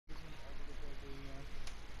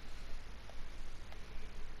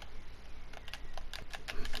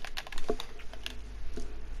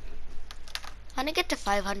Trying to get to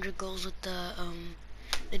 500 goals with the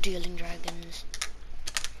Dueling Dragons.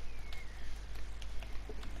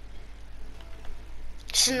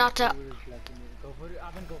 Snotter. Go for it. I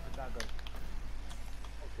haven't go for that good.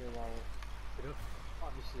 Okay, wow. Drift.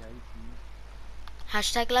 Obviously, I see.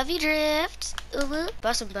 Hashtag love you drift. Ooh,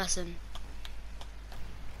 bussin'.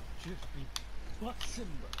 Drift be bussin'.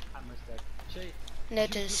 I missed that. Shay.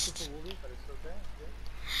 Noticed. But it's okay.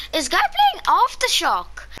 Yeah. Is guy playing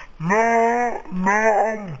Aftershock? No,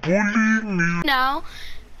 I'm bullying you. No,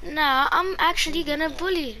 I'm actually gonna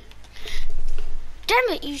bully. Damn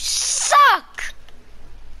it, you suck!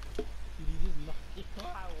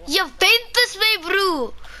 You bent this way, bro.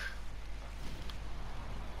 Oh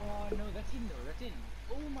no, that's in though, that's in.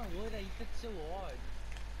 Oh my word, I hit it so hard.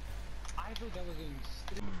 I thought that was going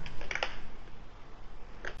straight.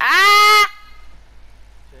 Ah!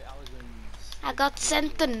 Shay, I was going straight. I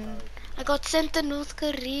got sent to North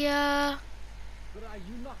Korea. But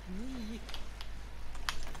you knocked me.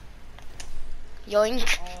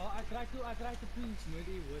 Yoink. Oh, I tried to pinch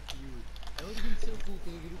Murray with you. That would have been so cool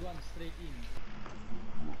because we would have gone straight in.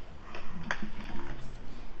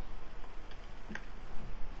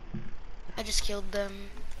 I just killed them.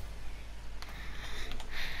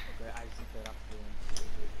 Okay, I see that up there.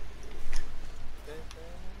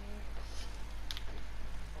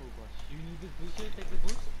 Oh gosh, you need this boost here? Take the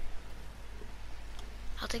boost?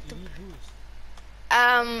 I'll take You the. need boost.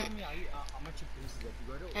 Um. Tell me how much you boosted that.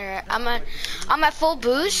 You got Alright, I'm at full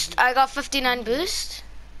boost. I got 59 boost.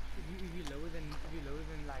 if you lower than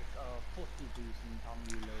like 40 boost, and tell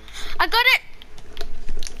me you low. I got it.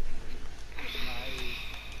 Nice.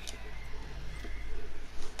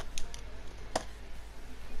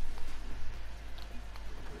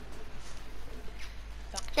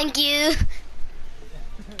 Thank you.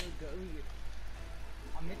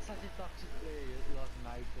 I met such a toxic player last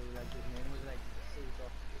night though, like his name was like so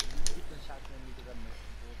toxic. He kept on shouting at me because I missed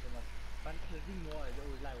the ball so much. But the thing was, it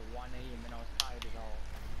was like 1 AM and I was tired as hell.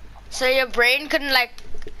 So your brain couldn't like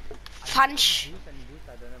punch. I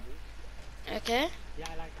don't have boost. Okay. Yeah,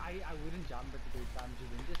 like I wouldn't jump at the good times. You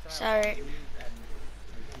didn't just Sorry. and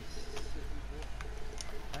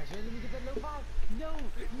actually, let me get that low five. No,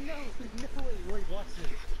 wait, watch this.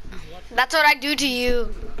 Please watch this. That's what I do to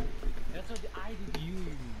you. That's what I did to you.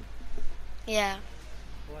 Yeah.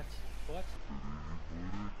 What?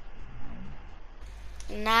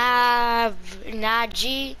 Nah,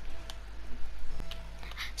 G.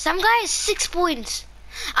 Some guy has 6 points.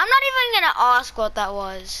 I'm not even gonna ask what that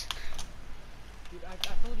was. Dude, I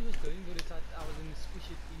thought he was going, but I was in the squish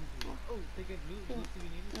it into. Oh, take it blue. Do we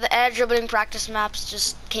need it? The air dribbling practice maps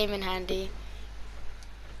just came in handy.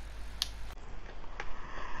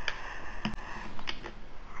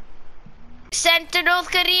 Sent to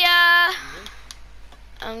North Korea.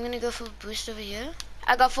 I'm gonna go for boost over here.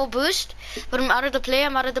 I got full boost, but I'm out of the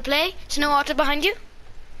play. Snow water behind you.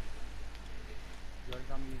 You already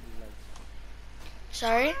told me you like.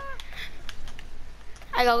 Sorry.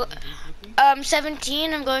 I got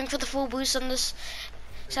 17. I'm going for the full boost on this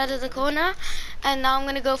side of the corner, and now I'm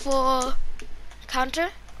gonna go for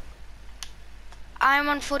counter. I'm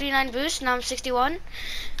on 49 boost. Now I'm 61. Okay,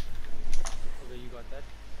 you got that.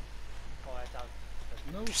 Oh, that's out.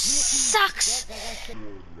 No. Sucks.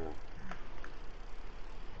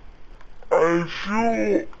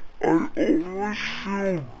 I almost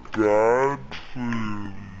feel bad for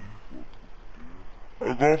you.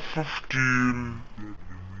 I got 15.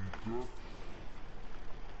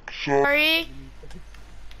 Sorry.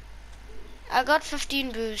 I got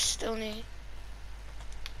 15 boost only.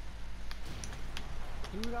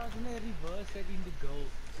 Dude, I was gonna reverse that in the goal.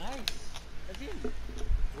 Nice. That's it.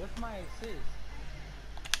 What's my assist?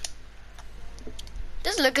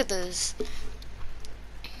 Just look at this.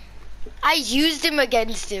 I used him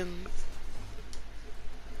against him.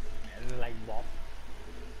 Like Bob.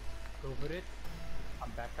 Go for it. I'm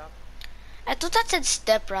back up. I thought that said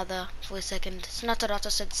step brother for a second.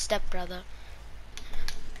 Snotterata said step brother.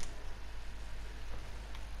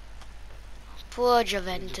 Poor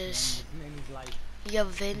Juventus.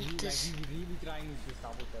 Juventus. He's really trying with this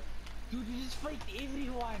double tap. Dude, you just fight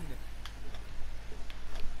everyone.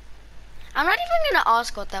 I'm not even gonna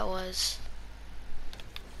ask what that was.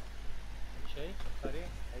 Shay, sorry.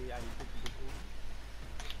 I took you before.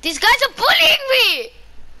 These guys are bullying me!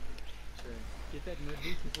 Sure. Get that mid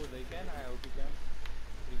boost before they can. I hope you can.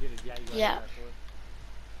 You get it. Yeah, you got Yeah. it. That's what.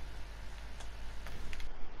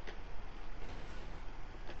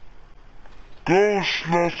 Go,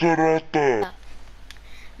 Snotterata.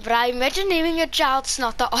 Bruh, imagine naming your child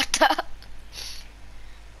Snotterata.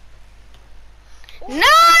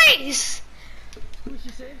 Nice!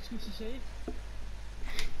 Squishy save.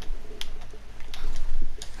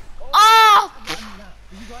 Stop! Nah,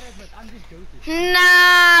 you gotta admit, I'm just joking.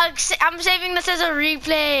 Nah, I'm saving this as a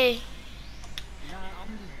replay. Nah,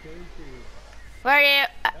 I'm just joking. Where are you?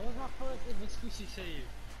 That was my first ever squishy save.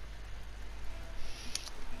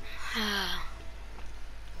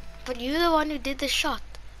 But you're the one who did the shot.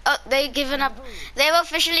 Oh, they given up. No. They've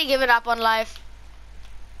officially given up on life.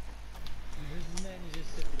 This man is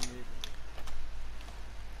just sitting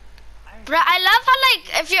there. Bruh, I love how like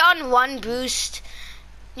if you're on one boost,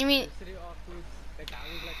 you mean Yesterday afterwards, like I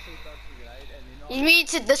was like so toxic, right? And then you mean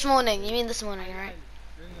this morning? You mean this morning, right?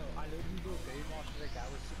 No, I loaded into a game after the guy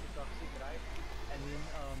was super toxic, right? And then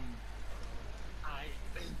I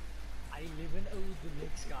 11-0'd the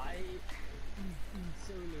next guy in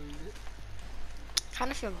solos.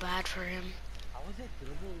 Kind of feel bad for him. I was a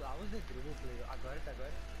dribble player. I got it.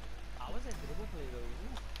 I was a dribble player though.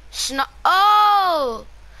 Ooh. Oh,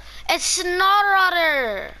 it's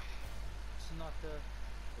Snotrotter. It's not the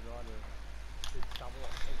rudder. It's double.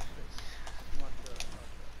 It's not the.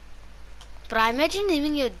 But I imagine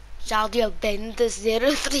naming your child your Bentus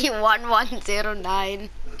 031109. No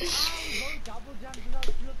double jumps without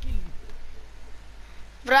flipping.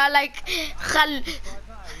 Bruh, like, Right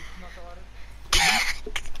now, it's not the order.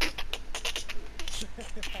 It's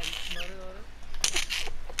not the order.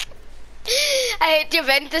 I hate your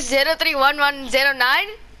Ventus 031109.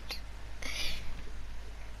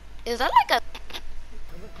 Is that like a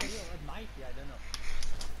No, but for real, it might be, I don't know.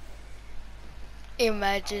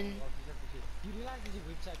 imagine? Well, you have to say. You realize there's a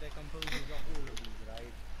website that composes of all of these,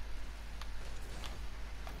 right?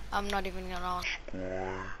 I'm not even gonna.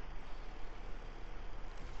 Score.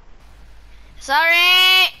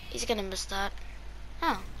 Sorry, he's gonna miss that.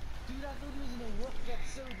 Oh, Dude, I thought it was gonna work that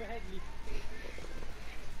so badly.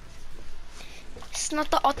 it's not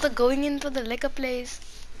the Otter going in for the liquor place.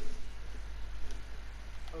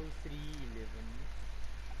 0311.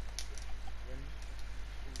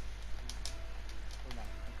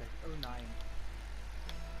 Okay, 09.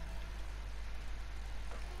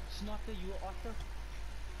 Snotter, you Otter.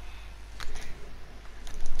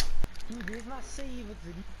 Dude, there's my save. It's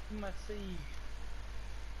reading my save.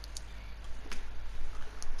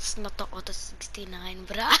 It's not the Otter 69,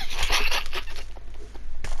 bruh.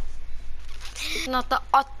 It's not the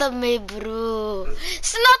Otter, me bro.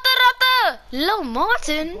 It's not the Otter. Low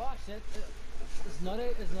Martin. Gosh, it's not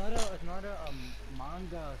a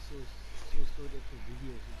manga source code. It's a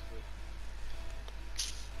video source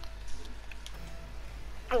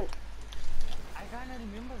code. I kinda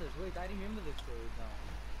remember this. Wait, I remember this code now.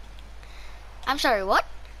 I'm sorry, what?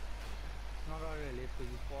 It's not already left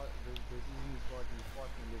because he's fought. The season is fought and he's fought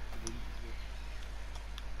and left to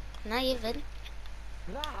the Not even.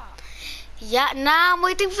 Blah! Yeah, nah, I'm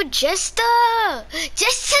waiting for Jester.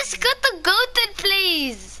 Jester's got the goated,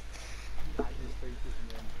 please. I just hate this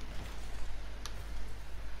man.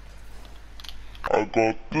 I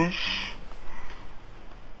got this.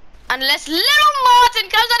 Unless little Martin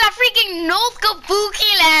comes out of freaking North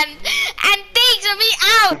Kabuki land and takes me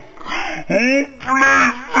out. Who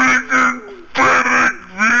plays freaking Derek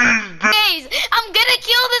these days? Guys, I'm gonna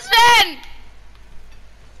kill this man.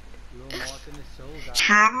 Lil Martin is so bad.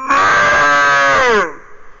 Chanel!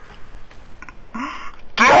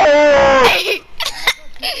 Die!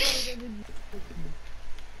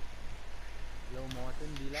 Lil Martin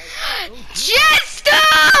be like, oh, Jester!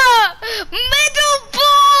 Middle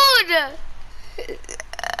board!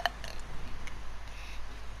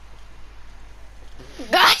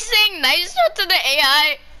 Guys saying nice shot to the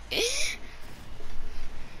AI.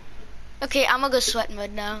 Okay, I'm gonna go sweat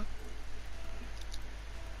mode now.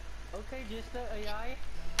 okay, just the AI.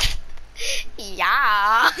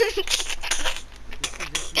 Yeah.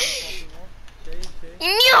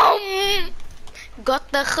 Nyom!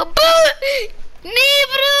 Got the geboot! Nee,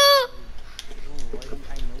 bro! Oh,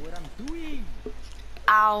 I know what I'm doing.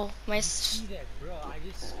 Ow, my See that, bro? I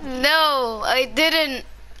just. no, I didn't.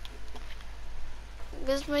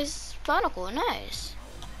 This is my spinacle, nice.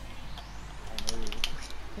 I know.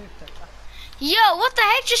 Yo, what the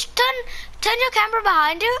heck? Just turn your camera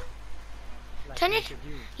behind you. Like, Turn look it. at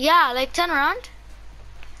you, Yeah, like turn around.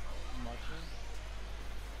 Martin.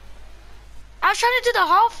 I was trying to do the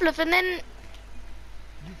half flip and then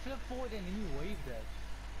You flip forward and then you wave that.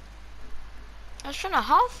 I was trying to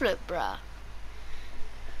half flip, bruh.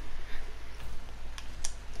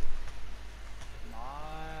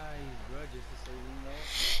 Nice, bro. Just to say, you know.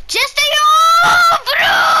 Just a yo,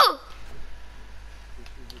 bro! This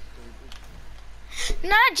is just so good.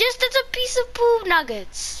 Nah, just as a piece of poop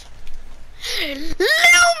nuggets.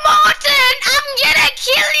 Little Martin, I'm gonna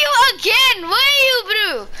kill you again. Where are you,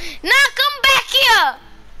 bro? Now come back here.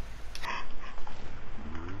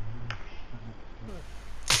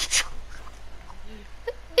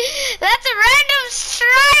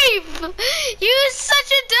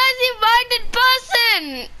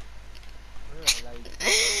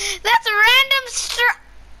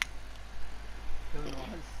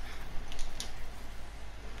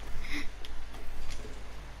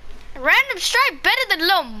 Random strike better than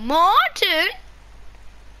Lil Martin.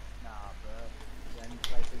 Nah, bro. Random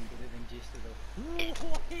striping better than Jester though.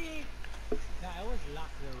 Nah, it was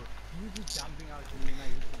luck though. You were just jumping out and then I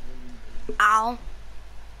hit the ball. Ow.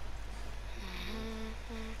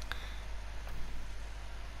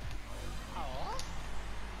 Oh?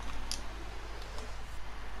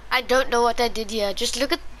 I don't know what I did here. Just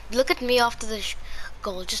look at me after the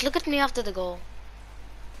goal. Just look at me after the goal.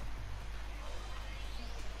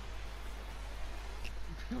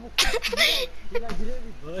 You like did it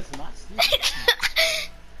reverse master?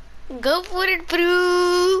 Go for it,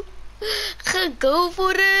 bro. Go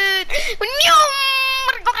for it.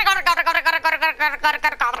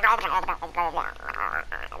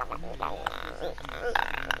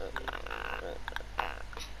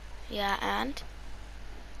 Yeah, and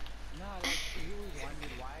Nah, like he always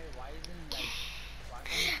wondered why isn't like why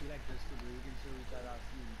can't you feel like this to do? We can show each other our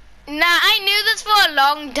team. nah, I knew this for a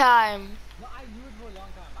long time. No, I knew it for a long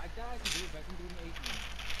time. I tried to do it back in 2018.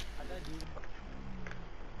 I tried to do it.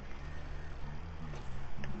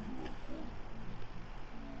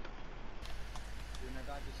 When I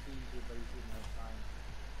got the stream to but he didn't have time.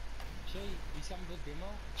 Shay, you some good demo?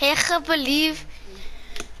 Hey, believe.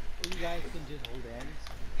 Or you guys can just hold hands.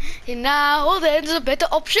 Nah, hold hands is a better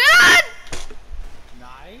option.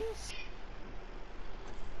 Nice.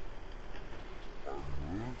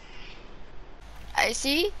 I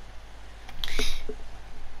see.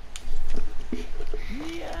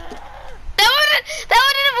 Yeah. That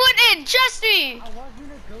wouldn't have went in. Trust me. I was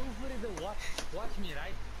gonna go for it though. Watch me,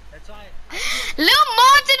 right? That's why Lil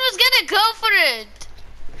Martin was gonna go for it.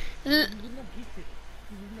 you wouldn't have beat it.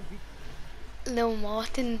 You wouldn't have beat it. Lil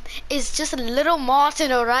Martin is just a little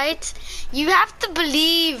Martin, alright? You have to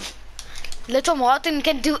believe Little Martin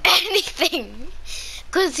can do anything.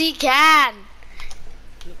 Cause he can.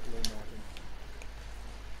 Flip low, Martin.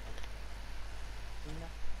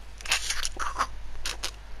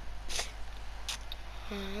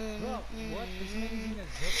 Bro, what? This man is in a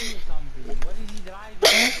zippy or something. What is he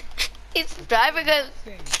driving? He's driving a...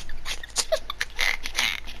 Thing.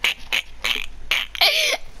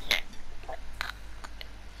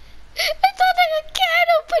 It's not like a can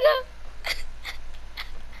opener.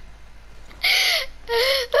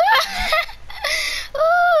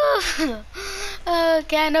 Oh,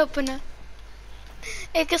 can opener.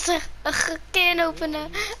 Ek is a can opener.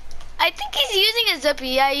 I think he's using a zippy.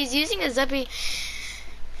 Yeah, he's using a zippy.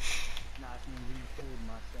 Nah, it's not really cool,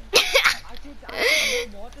 my son. I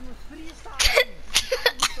thought Martin was freestyling. I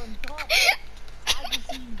was on top. I just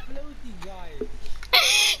see him floating, guys.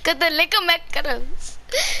 Got the liquor macarons.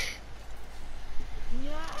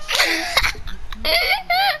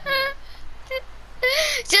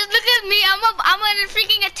 Just look at me. I'm a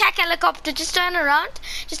freaking attack helicopter. Just turn around.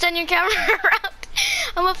 Just turn your camera around.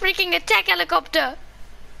 I'm a freaking attack helicopter.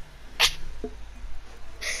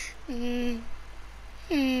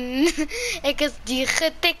 Ek is die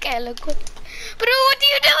getek helicopter. Bro, what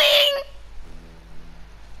are you doing?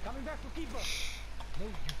 Coming back for keeper. No,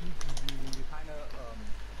 you kind of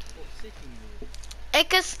offsetting me.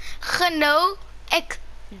 Ek is genou. Ek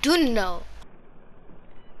doen nou.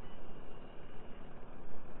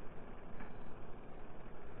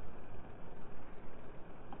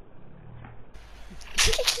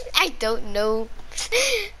 I don't know.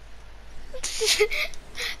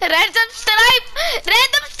 Random stripe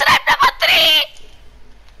number 3.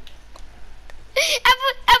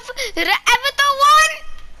 Avatar 1.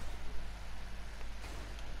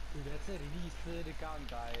 Dude, that's a really third account,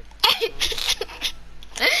 guy.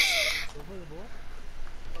 Over the ball.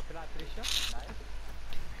 Okay, that Trisha. Nice.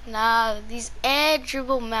 Nah, these air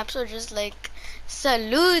dribble maps are just like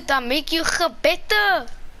salute. I make you better.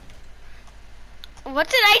 What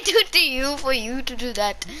did I do to you for you to do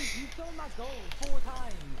that? You stole my goal 4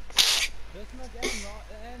 times. This match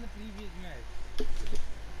and the previous match.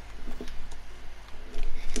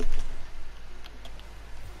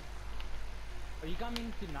 Are you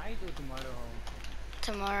coming tonight or tomorrow home?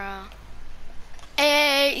 Tomorrow.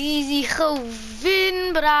 Hey, easy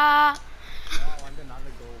gewin, bra. No, I want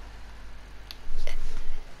another goal.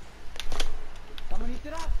 Someone hit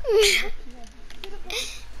it up.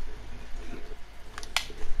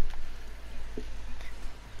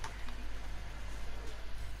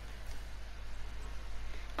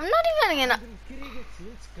 I'm not even gonna. Crickets,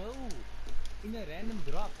 let's go. In a random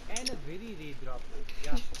drop and a very rare drop.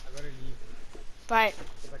 Yeah, I gotta leave. Right.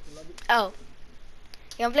 Go back to lobby. Oh.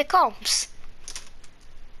 You wanna play comps?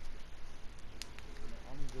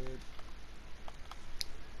 I'm good.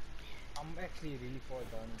 I'm actually really far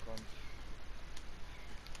down in comps.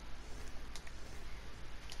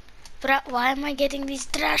 Bro, why am I getting these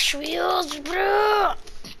trash wheels, bro?